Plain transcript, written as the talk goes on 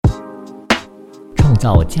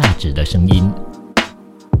造价值的声音。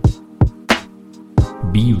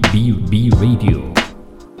B Radio。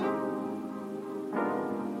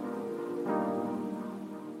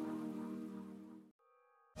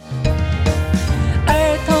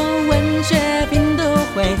儿童文学品读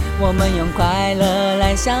会，我们用快乐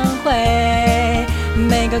来相会。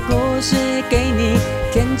每个故事给你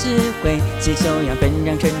添智慧，吸收养分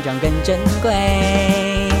让成长更珍贵。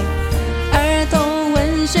儿童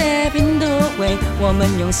文学品读会，我们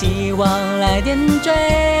用希望来点缀。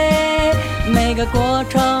每个过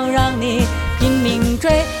程让你拼命追，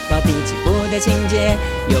高低起伏的情节，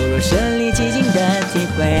犹如身临其境的体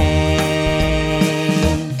会。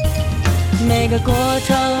每个过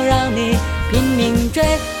程让你拼命追，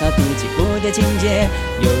高低起伏的情节，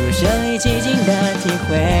犹如身临其境的体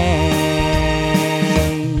会。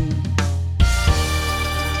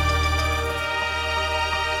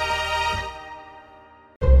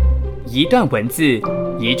一段文字，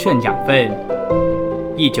一寸养分，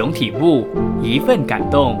一种体悟，一份感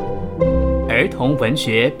动。儿童文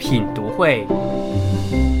学品读会。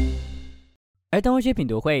儿童文学品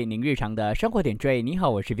读会，您日常的生活点缀。你好，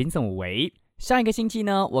我是 Vincent 武维。上一个星期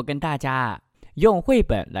呢，我跟大家用绘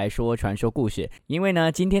本来说传说故事，因为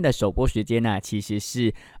呢，今天的首播时间呢，其实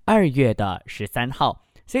是2月13号。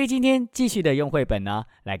所以今天继续的用绘本呢，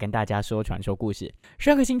来跟大家说传说故事。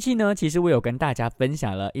上个星期呢，其实我有跟大家分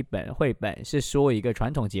享了一本绘本，是说一个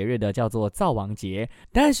传统节日的，叫做灶王节。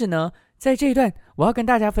但是呢，在这一段我要跟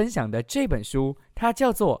大家分享的这本书，它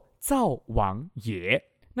叫做灶王爷。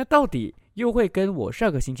那到底又会跟我上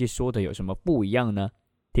个星期说的有什么不一样呢？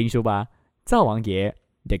听书吧。灶王爷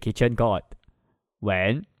The Kitchen God，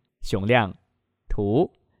 文熊亮，图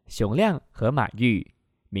熊亮和马玉，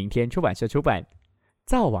明天出版社出版。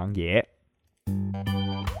灶王爷。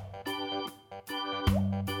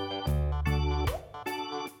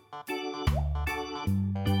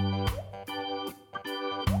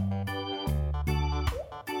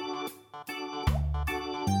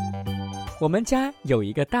我们家有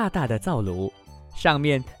一个大大的灶炉，上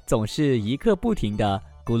面总是一刻不停的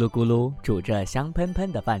咕噜咕噜煮着香喷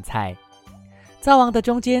喷的饭菜。灶王的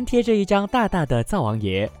中间贴着一张大大的灶王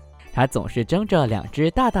爷，他总是睁着2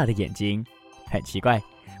只大大的眼睛。很奇怪，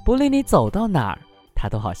不论你走到哪儿，他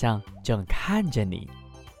都好像正看着你。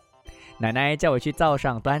奶奶叫我去灶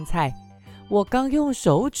上端菜，我刚用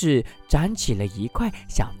手指沾起了一块，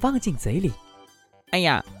想放进嘴里。哎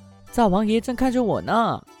呀，灶王爷正看着我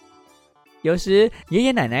呢。有时爷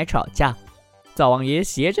爷奶奶吵架，灶王爷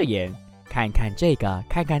斜着眼，看看这个，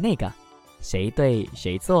看看那个，谁对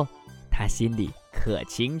谁错，他心里可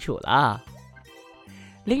清楚了。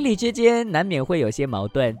邻里之间难免会有些矛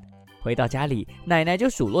盾。回到家里，奶奶就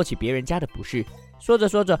数落起别人家的不是，说着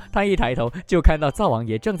说着，她一抬头就看到灶王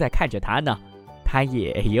爷正在看着她呢，她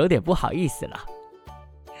也有点不好意思了。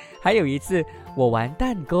还有一次，我玩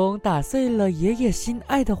弹弓打碎了爷爷心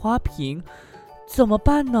爱的花瓶，怎么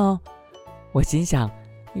办呢？我心想，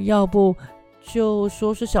要不就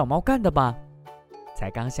说是小猫干的吧。才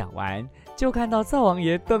刚想完，就看到灶王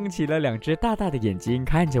爷瞪起了2只大大的眼睛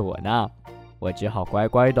看着我呢，我只好乖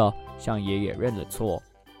乖的向爷爷认了错。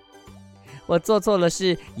我做错了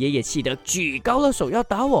事，爷爷气得举高了手要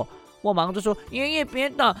打我，我忙着说：“爷爷别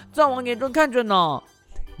打，灶王爷正看着呢。”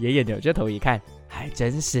爷爷扭着头一看，还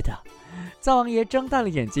真是的，灶王爷睁大了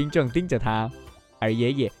眼睛正盯着他，而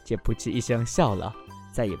爷爷却噗嗤一声笑了，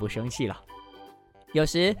再也不生气了。有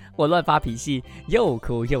时我乱发脾气，又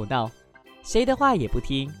哭又闹，谁的话也不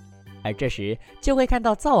听，而这时就会看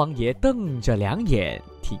到灶王爷瞪着2眼，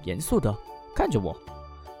挺严肃的看着我。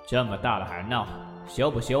这么大了还闹，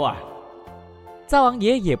羞不羞啊？灶王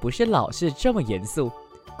爷也不是老是这么严肃，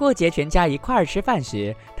过节全家一块儿吃饭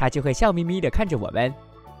时，他就会笑眯眯地看着我们，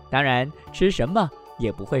当然吃什么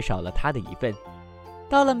也不会少了他的一份。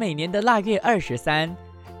到了每年的腊月23，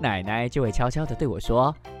奶奶就会悄悄地对我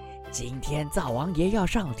说：“今天灶王爷要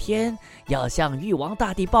上天，要向玉皇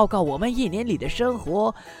大帝报告我们1年里的生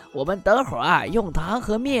活。我们等会儿用糖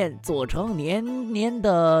和面做成黏黏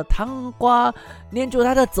的糖瓜，粘住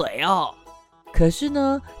他的嘴哦。”可是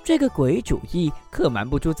呢，这个鬼主意可瞒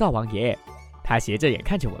不住灶王爷，他斜着眼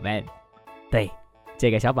看着我们。对，这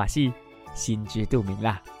个小把戏心知肚明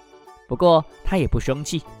啦。不过他也不生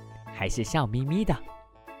气，还是笑眯眯的。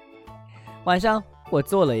晚上我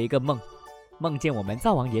做了一个梦，梦见我们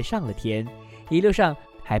灶王爷上了天，一路上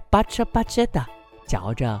还巴嚓巴嚓的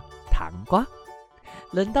嚼着糖瓜。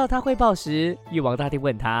轮到他汇报时，玉皇大帝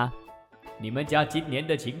问他：“你们家今年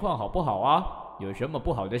的情况好不好啊？有什么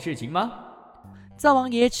不好的事情吗？”灶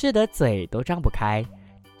王爷吃的嘴都张不开，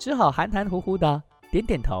只好含含糊糊的点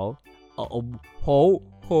点头。好。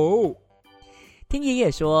听爷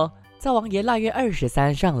爷说，灶王爷腊月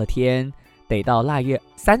23上了天，得到腊月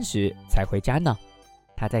30才回家呢。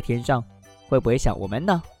他在天上会不会想我们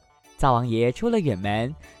呢？灶王爷出了远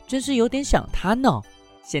门，真是有点想他呢。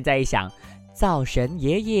现在一想，灶神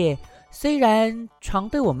爷爷虽然常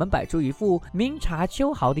对我们摆出一副明察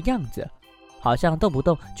秋毫的样子，好像动不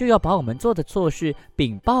动就要把我们做的错事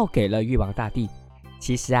禀报给了玉皇大帝，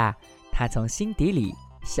其实啊，他从心底里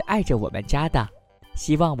是爱着我们家的，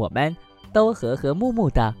希望我们都和和睦睦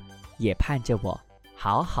的，也盼着我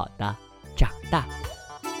好好的长大。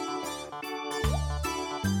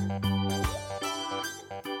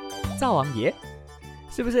灶王爷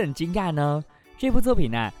是不是很惊讶呢？这部作品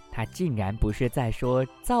呢，它竟然不是在说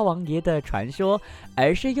灶王爷的传说，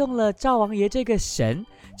而是用了灶王爷这个神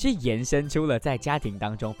去延伸出了在家庭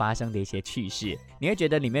当中发生的一些趣事。你会觉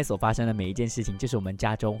得里面所发生的每一件事情就是我们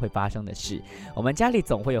家中会发生的事，我们家里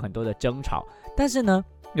总会有很多的争吵，但是呢，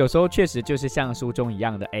有时候确实就是像书中一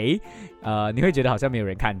样的，你会觉得好像没有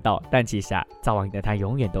人看到，但其实啊，灶王爷他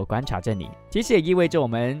永远都观察着你。其实也意味着我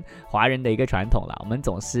们华人的一个传统啦，我们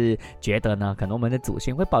总是觉得呢，可能我们的祖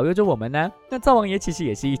先会保佑着我们呢。那灶王爷其实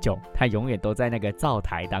也是一种，他永远都在那个灶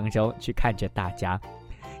台当中去看着大家。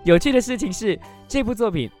有趣的事情是，这部作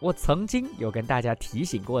品我曾经有跟大家提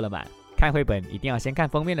醒过了嘛，看绘本一定要先看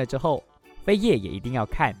封面了之后，扉页也一定要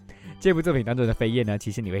看。这部作品当中的扉页呢，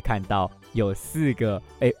其实你会看到有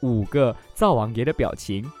5个灶王爷的表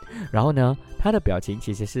情，然后呢，他的表情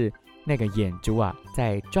其实是那个眼珠啊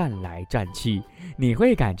在转来转去，你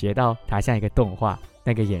会感觉到它像一个动画，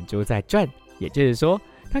那个眼珠在转，也就是说，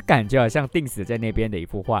他感觉好像定死在那边的一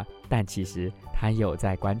幅画，但其实他有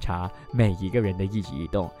在观察每一个人的一举一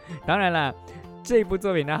动。当然啦，这部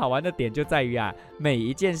作品呢，好玩的点就在于啊，每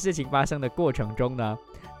一件事情发生的过程中呢，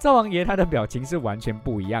灶王爷他的表情是完全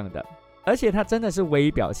不一样的，而且他真的是微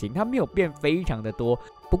表情，他没有变非常的多。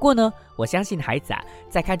不过呢，我相信孩子啊，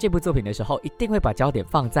在看这部作品的时候，一定会把焦点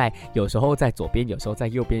放在有时候在左边，有时候在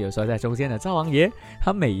右边，有时候在中间的灶王爷，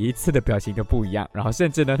他每一次的表情都不一样，然后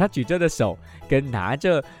甚至呢，他举着的手跟拿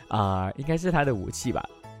着应该是他的武器吧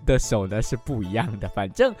的手呢是不一样的。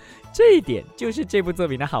反正这一点就是这部作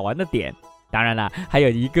品的好玩的点。当然啦，还有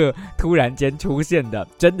一个突然间出现的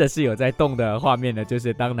真的是有在动的画面呢，就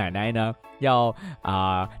是当奶奶呢要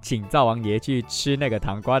请灶王爷去吃那个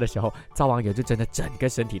糖瓜的时候，灶王爷就真的整个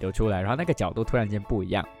身体都出来，然后那个角度突然间不一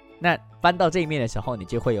样。那翻到这一面的时候，你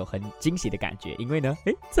就会有很惊喜的感觉，因为呢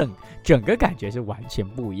整个感觉是完全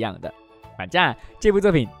不一样的。反正这部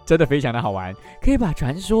作品真的非常的好玩，可以把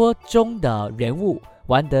传说中的人物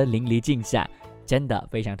玩得淋漓尽致，真的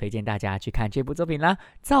非常推荐大家去看这部作品啦。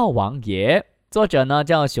灶王爷作者呢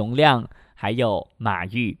叫熊亮，还有马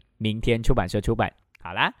玉，明天出版社出版。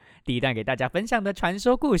好啦，第一段给大家分享的传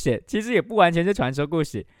说故事，其实也不完全是传说故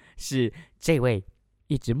事，是这位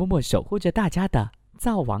一直默默守护着大家的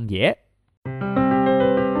灶王爷。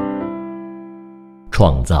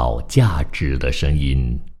创造价值的声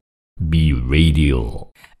音 ，Be Radio。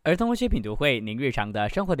儿童文学品读会，您日常的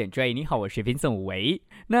生活点缀。你好，我是Vincent武维。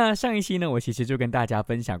那上一期呢，我其实就跟大家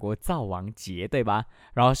分享过灶王节，对吧？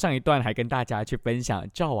然后上一段还跟大家去分享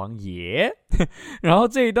灶王爷，然后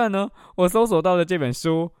这一段呢，我搜索到的这本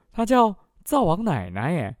书，它叫灶王奶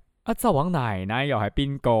奶耶。灶王奶奶又係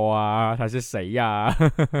邊個啊？她是誰呀？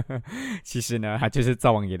其實呢，她就是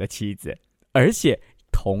灶王爺的妻子，而且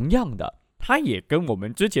同樣的，她也跟我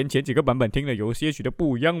們之前幾個版本聽的有些許的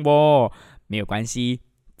不一樣哦。沒有關係，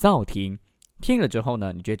照聽了之後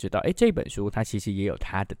呢，你就會知道，這本書它其實也有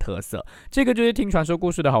它的特色。這個就是聽傳說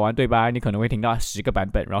故事的好玩，對吧？你可能會聽到10個版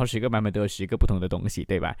本，然後10個版本都有10個不同的東西，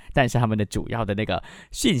對吧？但是他們的主要的那個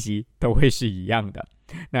訊息都會是一樣的。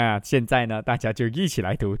那現在呢，大家就一起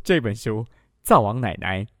來讀這本書《灶王奶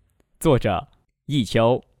奶》，作者易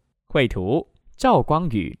秋，繪圖趙光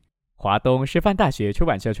宇，華東師範大學出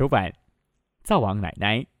版社出版。灶王奶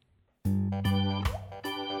奶。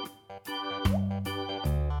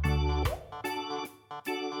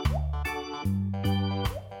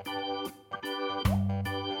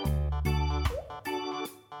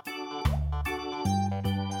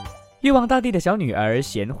玉皇大帝的小女儿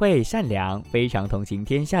贤惠善良，非常同情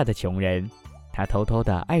天下的穷人。她偷偷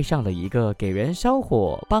地爱上了一个给人烧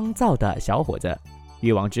火帮灶的小伙子。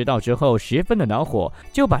玉王知道之后十分的恼火，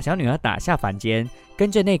就把小女儿打下凡间，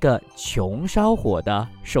跟着那个穷烧火的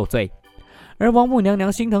受罪。而王母娘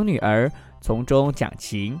娘心疼女儿，从中讲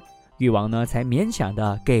情，玉王呢才勉强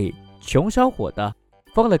的给穷烧火的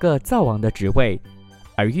封了个灶王的职位，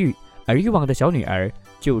而玉王的小女儿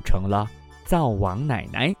就成了灶王奶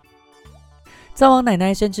奶。灶王奶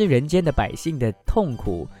奶深知人间的百姓的痛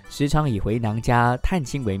苦，时常以回娘家探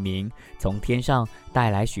亲为名，从天上带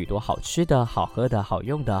来许多好吃的、好喝的、好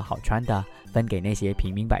用的、好穿的分给那些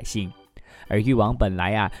平民百姓。而誉王本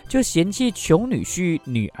来就嫌弃穷女婿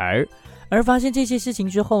女儿，而发现这些事情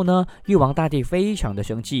之后呢，誉王大帝非常的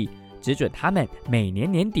生气，只准他们每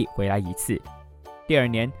年年底回来一次。第二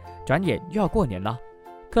年转眼又要过年了，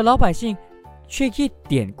可老百姓却一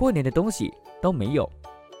点过年的东西都没有，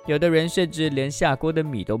有的人甚至连下锅的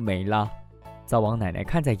米都没了。灶王奶奶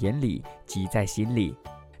看在眼里，急在心里。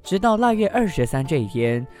直到腊月23这一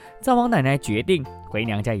天，灶王奶奶决定回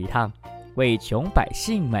娘家一趟，为穷百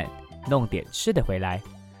姓们弄点吃的回来。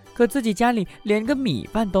可自己家里连个米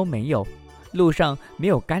饭都没有，路上没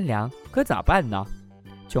有干粮，可咋办呢？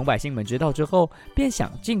穷百姓们知道之后，便想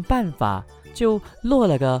尽办法，就落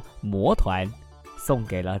了个魔团，送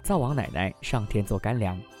给了灶王奶奶上天做干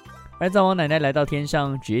粮。而灶王奶奶来到天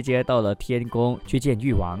上，直接到了天宫去见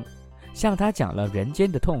誉王，向他讲了人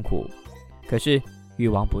间的痛苦。可是誉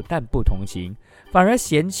王不但不同情，反而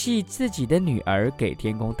嫌弃自己的女儿给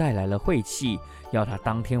天宫带来了晦气，要他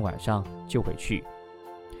当天晚上就回去。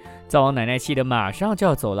灶王奶奶气得马上就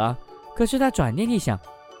要走了，可是他转念一想，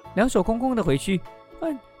两手空空的回去，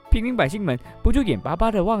平民百姓们不就眼巴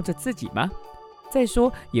巴的望着自己吗？再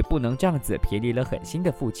说也不能这样子偏离了狠心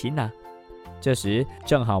的父亲啊。这时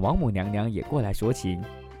正好王母娘娘也过来说情，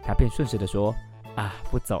她便顺势的说，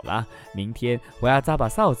不走了，明天我要扎把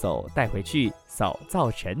扫帚带回去扫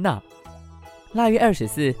灶城呢。腊月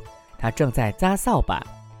24，他正在扎扫把，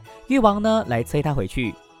誉王呢来催他回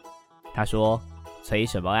去。他说，催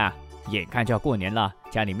什么呀？眼看就要过年了，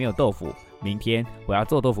家里没有豆腐，明天我要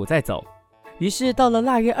做豆腐再走。于是到了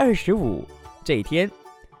腊月25这一天，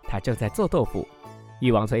他正在做豆腐。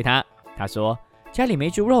誉王催他，他说家里没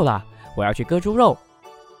猪肉了，我要去割猪肉。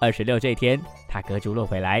26这一天，他割猪肉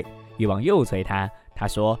回来，誉王又催他，他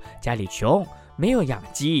说家里穷，没有养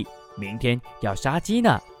鸡，明天要杀鸡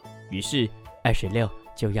呢。于是26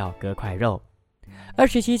就要割块肉。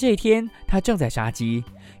27这一天，他正在杀鸡，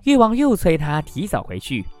誉王又催他提早回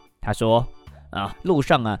去。他说路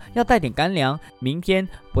上要带点干粮，明天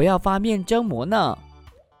我要发面蒸馍呢。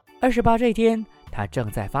28这一天，他正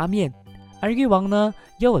在发面，而誉王呢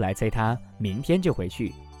又来催他明天就回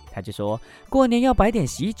去。他就说过年要摆点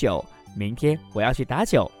喜酒，明天我要去打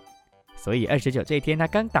酒。所以29这一天他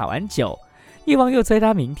刚打完酒，誉王又催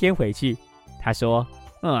他明天回去。他说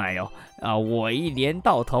我一年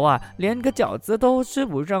到头连个饺子都吃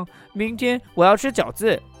不上，明天我要吃饺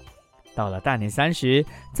子。到了大年30，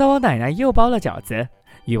灶王奶奶又包了饺子，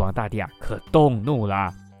誉王大帝可动怒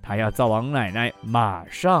了，他要灶王奶奶马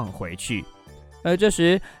上回去。而这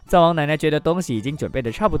时灶王奶奶觉得东西已经准备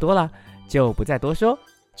的差不多了，就不再多说，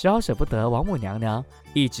只好舍不得王母娘娘，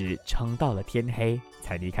一直撑到了天黑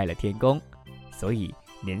才离开了天宫。所以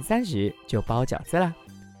年30就包饺子了。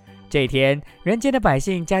这一天，人间的百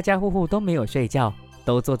姓家家户户都没有睡觉，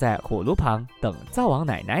都坐在火炉旁等灶王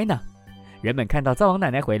奶奶呢。人们看到灶王奶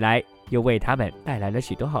奶回来，又为他们带来了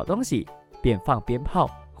许多好东西，便放鞭炮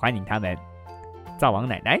欢迎他们。灶王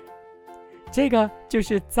奶奶，这个就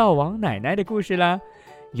是灶王奶奶的故事啦。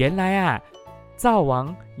原来灶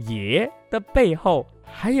王爷的背后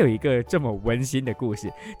还有一个这么温馨的故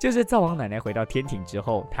事，就是灶王奶奶回到天庭之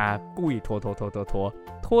后，她故意拖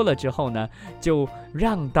了之后呢，就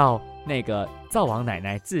让到那个灶王奶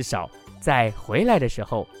奶至少在回来的时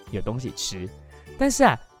候有东西吃。但是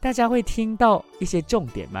大家会听到一些重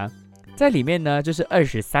点吗？在里面呢，就是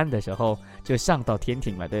23的时候就上到天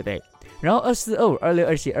庭了，对不对？然后24、25、26、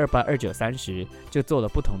27、28、29、30就做了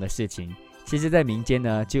不同的事情。其实在民间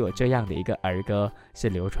呢就有这样的一个儿歌是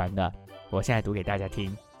流传的，我现在读给大家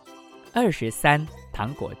听。23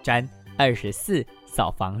糖果粘，24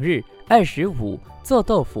扫房日，25做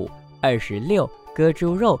豆腐，26割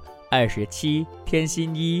猪肉，27添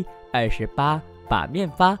新衣，28把面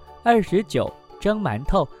发，29蒸馒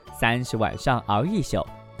头，30晚上熬一宿，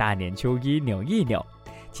大年初一扭一扭。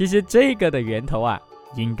其实这个的源头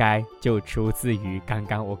应该就出自于刚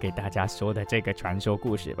刚我给大家说的这个传说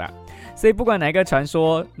故事吧。所以不管哪个传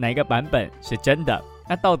说哪一个版本是真的，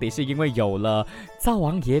那到底是因为有了灶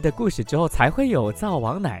王爷的故事之后才会有灶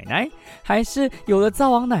王奶奶，还是有了灶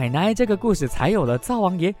王奶奶这个故事才有了灶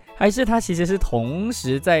王爷，还是它其实是同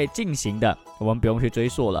时在进行的，我们不用去追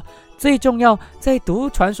溯了。最重要，在读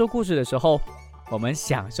传说故事的时候，我们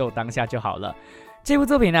享受当下就好了。这部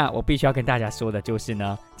作品我必须要跟大家说的就是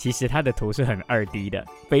呢，其实它的图是很2D 的，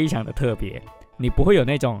非常的特别，你不会有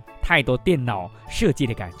那种太多电脑设计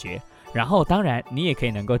的感觉。然后当然你也可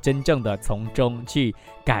以能够真正的从中去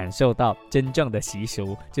感受到真正的习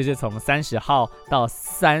俗，就是从30号到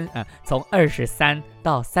从23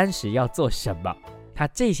到30要做什么，它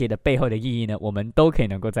这些的背后的意义呢，我们都可以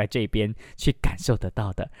能够在这边去感受得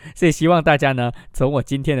到的。所以希望大家呢，从我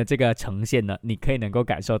今天的这个呈现呢，你可以能够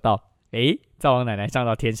感受到灶王奶奶上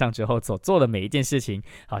到天上之后所做的每一件事情，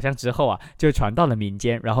好像之后就传到了民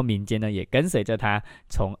间，然后民间呢也跟随着她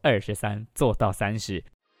从23做到30，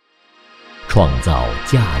创造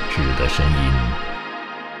价值的声音。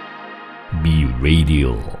Be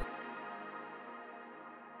Radio。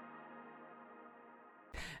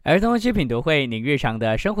儿童文学品读会，您日常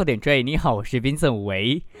的生活点缀。你好，我是 Vincent 武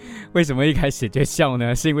维。为什么一开始就笑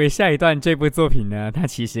呢？是因为下一段这部作品呢，它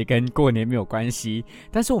其实跟过年没有关系。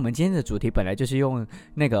但是我们今天的主题本来就是用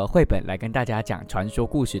那个绘本来跟大家讲传说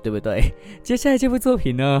故事，对不对？接下来这部作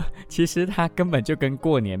品呢，其实它根本就跟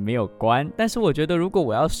过年没有关。但是我觉得，如果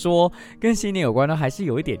我要说跟新年有关的，还是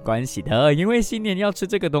有一点关系的，因为新年要吃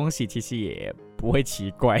这个东西，其实也不会奇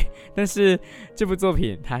怪。但是这部作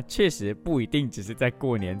品它确实不一定只是在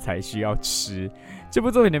过年才需要吃。这部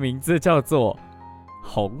作品的名字叫做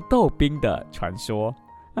红豆冰的传说。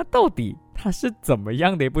那到底它是怎么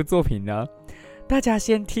样的一部作品呢？大家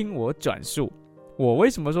先听我转述。我为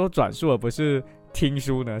什么说转述而不是听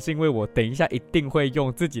书呢？是因为我等一下一定会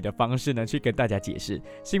用自己的方式呢去跟大家解释。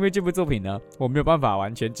是因为这部作品呢，我没有办法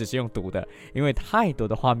完全只是用读的，因为太多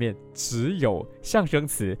的画面只有象声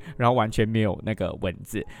词，然后完全没有那个文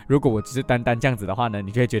字。如果我只是单单这样子的话呢，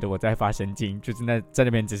你就会觉得我在发神经，就是在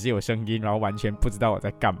那边只是有声音，然后完全不知道我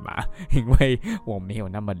在干嘛，因为我没有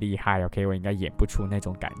那么厉害 OK， 我应该演不出那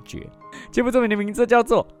种感觉。这部作品的名字叫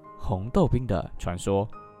做红豆冰的传说，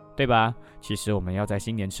对吧？其实我们要在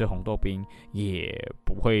新年吃红豆冰也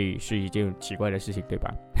不会是一件奇怪的事情，对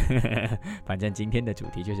吧？反正今天的主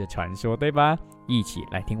题就是传说，对吧？一起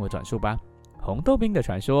来听我转述吧。红豆冰的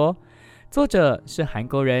传说，作者是韩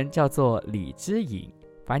国人，叫做李之颖，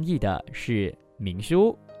翻译的是明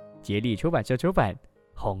书，杰力出版社出版。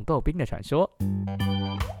红豆冰的传说。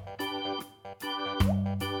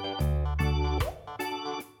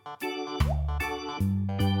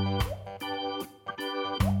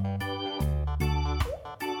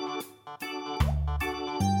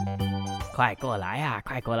快过来啊，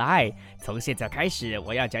快过来！从现在开始，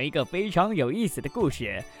我要讲一个非常有意思的故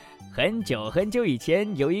事。很久很久以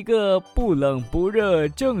前，有一个不冷不热、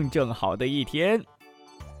正好的一天。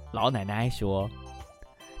老奶奶说，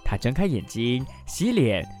她睁开眼睛，洗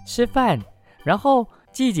脸、吃饭，然后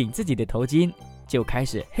系紧自己的头巾，就开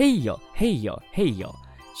始嘿呦嘿呦嘿呦，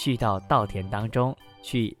去到稻田当中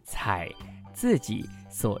去采自己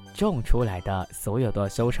所种出来的所有的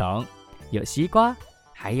收成，有西瓜，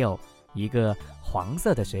还有一个黄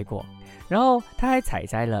色的水果，然后他还采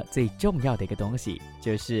摘了最重要的一个东西，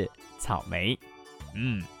就是草莓。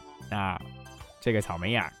那这个草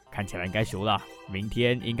莓看起来应该熟了，明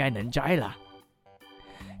天应该能摘了。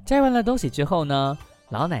摘完了东西之后呢，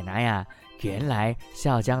老奶奶原来是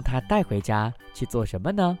要将它带回家去做什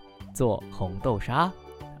么呢？做红豆沙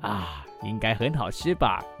应该很好吃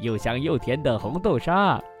吧，又香又甜的红豆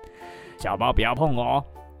沙。小包不要碰哦，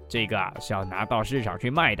这个是要拿到市场去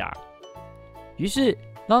卖的。于是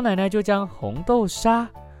老奶奶就将红豆沙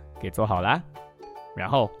给做好了，然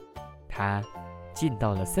后她进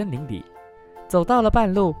到了森林里，走到了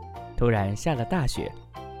半路，突然下了大雪。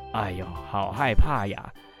哎呦，好害怕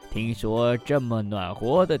呀！听说这么暖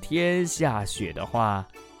和的天下雪的话，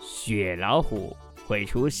雪老虎会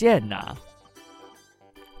出现呢。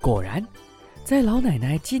果然，在老奶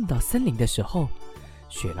奶进到森林的时候，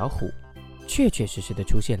雪老虎确实的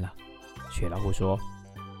出现了。雪老虎说，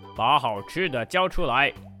把好吃的交出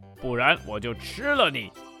来，不然我就吃了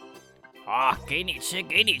你。给你吃，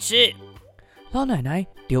给你吃。老奶奶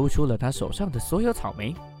丢出了她手上的所有草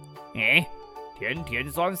莓。甜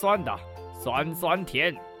甜酸酸的，酸酸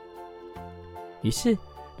甜。于是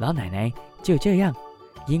老奶奶就这样，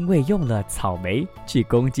因为用了草莓去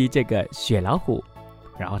攻击这个雪老虎，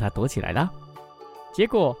然后她躲起来了。结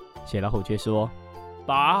果雪老虎却说，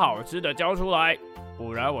把好吃的交出来，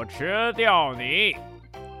不然我吃掉你。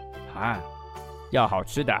要好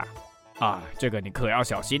吃的这个你可要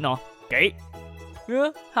小心哦。给。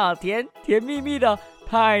好甜，甜蜜蜜的，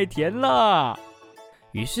太甜了。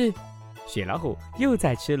于是雪老虎又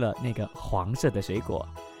再吃了那个黄色的水果，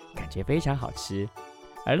感觉非常好吃。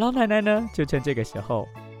而老奶奶呢，就趁这个时候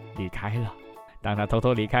离开了。当她偷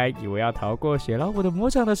偷离开，以为要逃过雪老虎的魔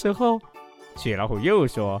掌的时候，雪老虎又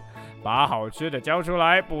说，把好吃的交出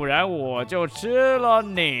来，不然我就吃了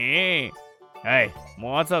你。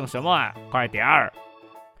磨蹭什么快点儿。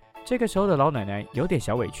这个时候的老奶奶有点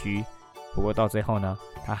小委屈，不过到最后呢，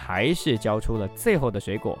她还是交出了最后的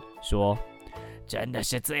水果，说，真的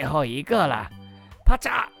是最后一个了。啪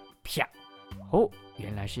嚓啪，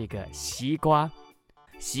原来是一个西瓜。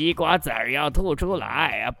西瓜籽儿要吐出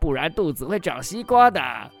来，不然肚子会长西瓜的。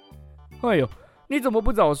哎呦，你怎么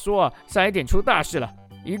不早说啊？差一点出大事了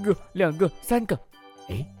，1个、2个、3个。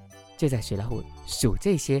就在雪老虎数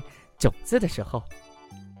这些种子的时候，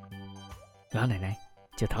老奶奶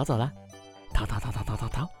就逃走了，逃，啪嗒啪嗒啪嗒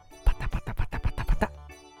啪嗒啪嗒，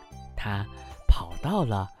她跑到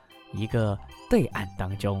了一个对岸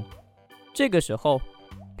当中。这个时候，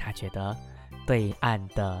她觉得对岸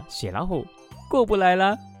的雪老虎过不来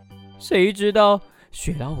了。谁知道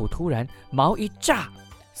雪老虎突然毛一炸，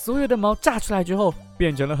所有的毛炸出来之后，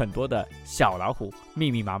变成了很多的小老虎，密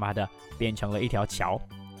密麻麻的变成了一条桥。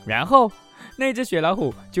然后那只雪老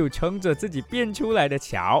虎就撑着自己变出来的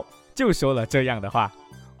桥，就说了这样的话：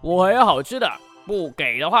我还有好吃的，不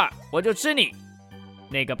给的话我就吃你。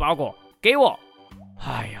那个包裹给我。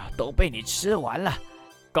哎呀，都被你吃完了，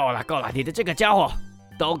够了，你的这个家伙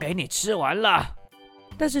都给你吃完了。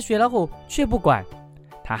但是雪老虎却不管，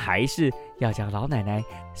他还是要将老奶奶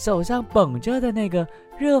手上捧着的那个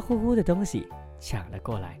热乎乎的东西抢了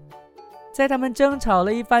过来。在他们争吵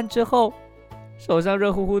了一番之后，手上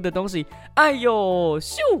热乎乎的东西，哎呦，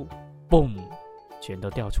咻，嘣，全都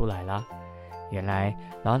掉出来了。原来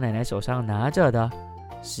老奶奶手上拿着的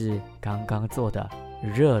是刚刚做的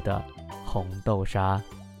热的红豆沙，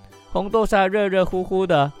红豆沙热热乎乎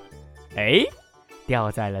的，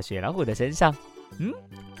掉在了雪老虎的身上。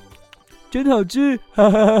真好吃，哈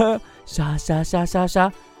哈哈！沙沙沙沙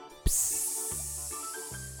沙，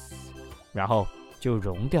然后就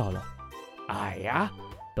融掉了。哎呀，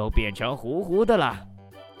都变成糊糊的了。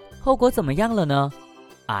后果怎么样了呢？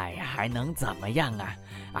哎呀，还能怎么样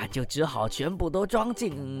啊？就只好全部都装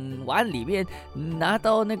进碗里面，拿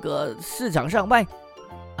到那个市场上卖。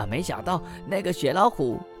没想到那个雪老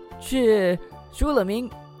虎却出了名，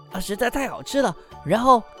实在太好吃了，然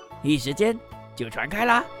后一时间就传开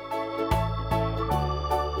啦。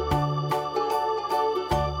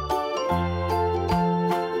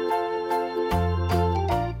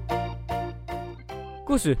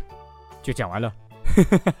故事就讲完了。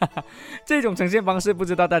这种呈现方式不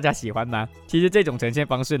知道大家喜欢吗？其实这种呈现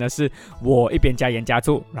方式呢，是我一边加盐加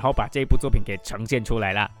醋，然后把这部作品给呈现出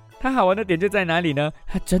来了。它好玩的点就在哪里呢？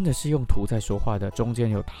它真的是用图在说话的，中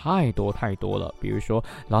间有太多了。比如说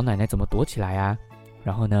老奶奶怎么躲起来啊，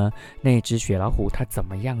然后呢那只雪老虎它怎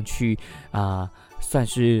么样去算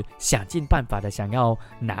是想尽办法的想要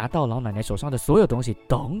拿到老奶奶手上的所有东西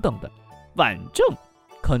等等的。反正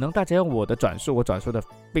可能大家用我转述的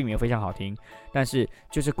并没有非常好听，但是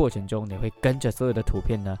就是过程中你会跟着所有的图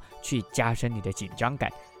片呢去加深你的紧张感，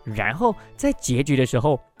然后在结局的时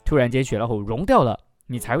候突然间雪老虎融掉了，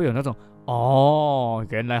你才会有那种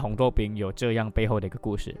原来红豆饼有这样背后的一个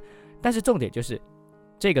故事。但是重点就是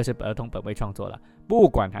这个是儿童本位创作了，不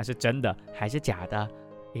管它是真的还是假的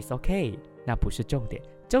It's okay， 那不是重点，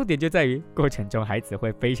重点就在于过程中孩子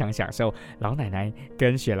会非常享受老奶奶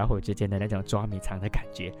跟雪老虎之间的那种抓迷藏的感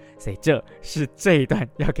觉。所以这是这一段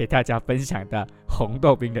要给大家分享的红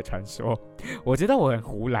豆冰的传说。我知道我很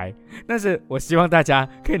胡来，但是我希望大家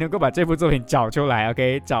可以能够把这部作品找出来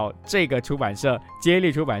OK， 找这个出版社接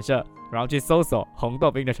力出版社，然后去搜索红豆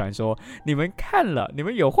冰的传说。你们看了，你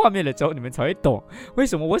们有画面了之后，你们才会懂为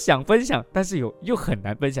什么我想分享但是又很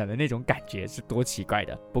难分享的那种感觉是多奇怪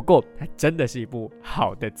的。不过它真的是一部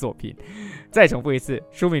好的作品。再重复一次，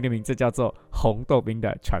书名的名字叫做红豆冰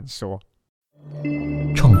的传说。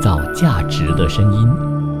创造价值的声音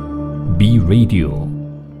Be Radio。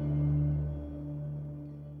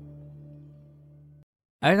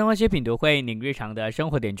 儿童文学品读会，您日常的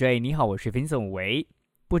生活点缀。你好，我是 Vincent 维。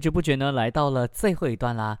不知不觉呢，来到了最后一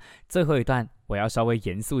段啦。最后一段我要稍微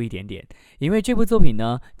严肃一点点，因为这部作品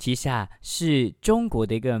呢，其实是中国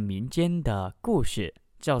的一个民间的故事，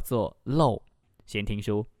叫做《漏》。先听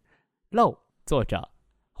书，《漏》作者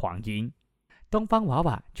黄英，东方娃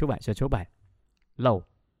娃出版社出版。《漏》。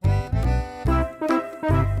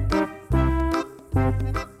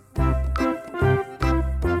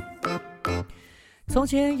从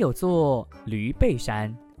前有座驴背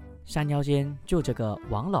山，山腰间住着个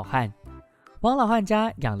王老汉。王老汉家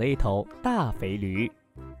养了一头大肥驴，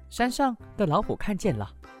山上的老虎看见了，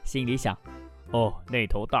心里想：那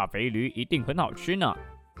头大肥驴一定很好吃呢。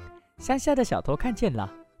山下的小偷看见了，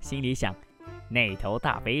心里想：那头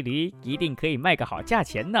大肥驴一定可以卖个好价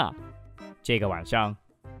钱呢。这个晚上，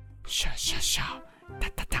沙沙沙，哒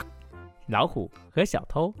哒哒，老虎和小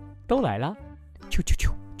偷都来了，啾啾啾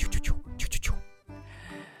啾啾啾啾啾啾。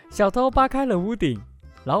小偷扒开了屋顶，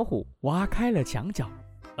老虎挖开了墙角。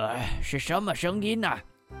是什么声音呢？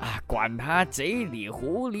管他贼里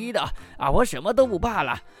狐狸的我什么都不怕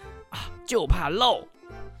了就怕漏。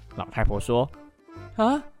老太婆说：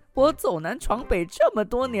我走南闯北这么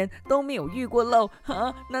多年都没有遇过漏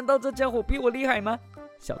难道这家伙比我厉害吗？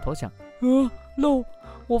小偷想：漏，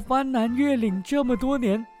我翻南越岭这么多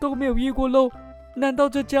年都没有遇过漏，难道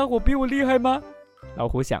这家伙比我厉害吗？老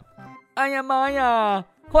虎想，哎呀妈呀，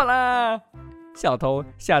哗啦！小偷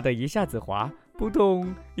吓得一下子滑，扑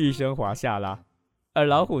通一声滑下了。而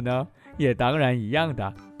老虎呢，也当然一样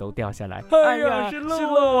的都掉下来。哎呀，是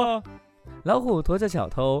漏啊！老虎驮着小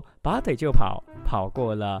偷，拔腿就跑，跑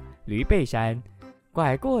过了驴背山，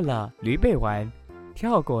拐过了驴背湾，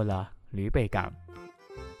跳过了驴背港。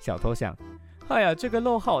小偷想，哎呀，这个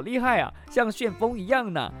漏好厉害啊，像旋风一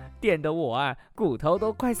样呢，电得我啊，骨头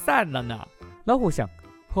都快散了呢。老虎想，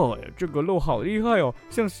哎呀，这个漏好厉害哦，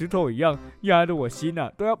像石头一样，压得我心啊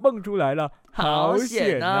都要蹦出来了，好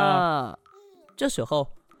险啊！这时候，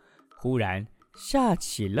忽然下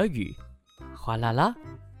起了雨，哗啦啦。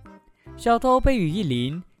小偷被雨一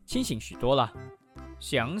淋，清醒许多了。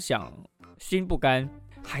想想心不甘，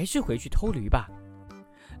还是回去偷驴吧。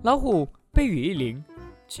老虎被雨一淋，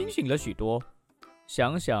清醒了许多。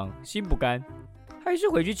想想心不甘，还是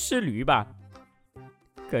回去吃驴吧。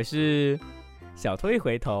可是小偷一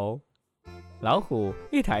回头，老虎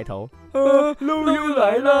一抬头，漏又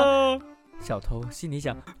来了。小偷心里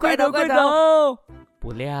想，快逃快逃！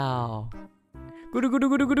不料咕噜咕噜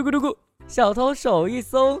咕噜咕噜咕噜咕，小偷手一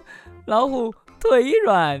松，老虎腿一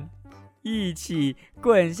软，一起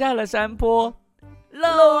滚下了山坡。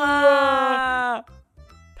漏啊！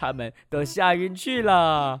他们都吓晕去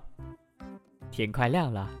了。天快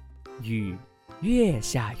亮了，雨越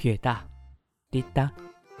下越大，滴答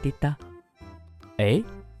滴答。哎，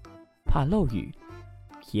怕漏雨，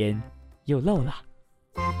天又漏了。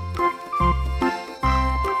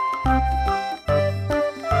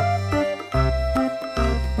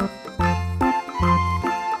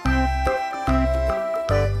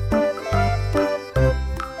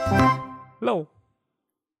漏，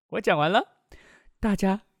我讲完了，大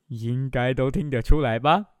家应该都听得出来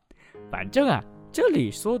吧？反正啊，这里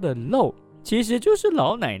说的漏，其实就是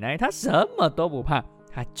老奶奶她什么都不怕，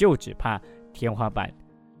她就只怕天花板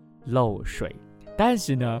漏水。但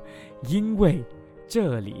是呢，因为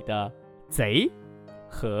这里的贼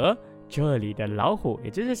和这里的老虎，也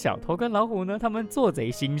就是小偷跟老虎呢，他们做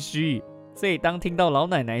贼心虚，所以当听到老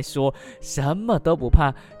奶奶说什么都不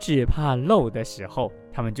怕，只怕漏的时候，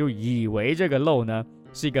他们就以为这个漏呢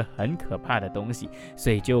是一个很可怕的东西，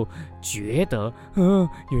所以就觉得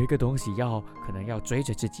有一个东西可能要追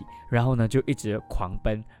着自己，然后呢就一直狂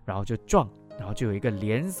奔，然后就撞，然后就有一个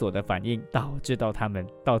连锁的反应，导致到他们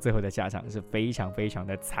到最后的下场是非常非常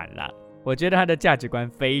的惨啦。我觉得他的价值观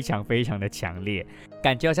非常非常的强烈，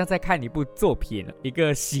感觉好像在看一部作品，一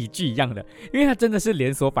个喜剧一样的，因为他真的是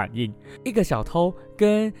连锁反应。一个小偷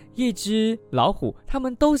跟一只老虎，他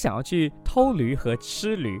们都想要去偷驴和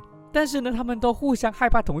吃驴，但是呢，他们都互相害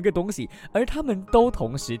怕同一个东西，而他们都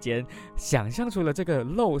同时间想象出了这个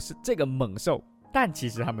漏是这个猛兽，但其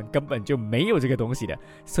实他们根本就没有这个东西的，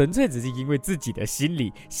纯粹只是因为自己的心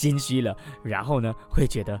里心虚了，然后呢会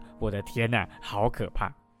觉得我的天哪，好可怕。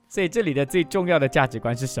所以这里的最重要的价值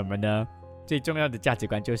观是什么呢？最重要的价值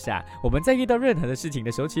观就是我们在遇到任何的事情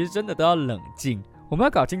的时候，其实真的都要冷静，我们要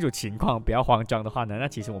搞清楚情况，不要慌张的话呢，那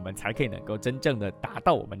其实我们才可以能够真正的达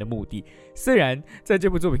到我们的目的。虽然在这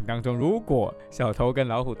部作品当中，如果小偷跟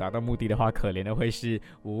老虎达到目的的话，可怜的会是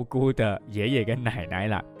无辜的爷爷跟奶奶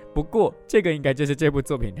啦。不过这个应该就是这部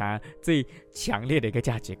作品它最强烈的一个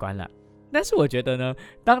价值观了。但是我觉得呢，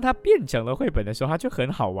当它变成了绘本的时候，它就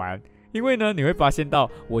很好玩。因为呢，你会发现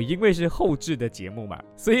到我因为是后制的节目嘛，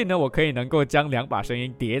所以呢，我可以能够将两把声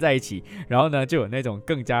音叠在一起，然后呢，就有那种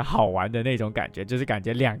更加好玩的那种感觉，就是感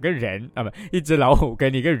觉两个人一只老虎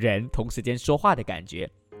跟一个人同时间说话的感觉。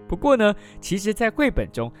不过呢，其实在绘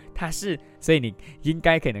本中它是，所以你应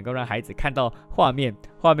该可以能够让孩子看到画面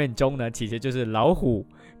中呢，其实就是老虎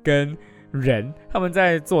跟人他们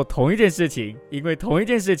在做同一件事情，因为同一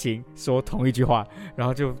件事情说同一句话，然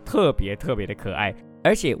后就特别特别的可爱。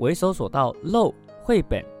而且我一搜索到漏绘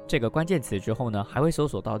本这个关键词之后呢，还会搜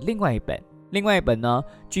索到另外一本呢，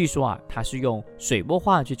据说它是用水墨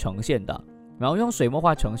画去呈现的，然后用水墨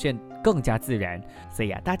画呈现更加自然，所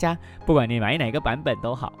以大家不管你买哪个版本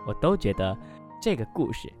都好，我都觉得这个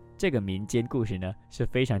故事，这个民间故事呢，是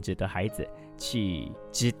非常值得孩子去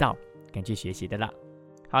知道跟去学习的啦。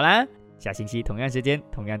好啦，下星期同样时间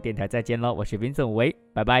同样电台再见咯，我是 Vincent 吴为，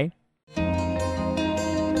拜拜。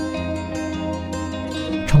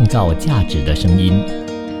创造价值的声音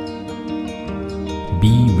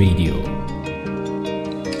B Radio。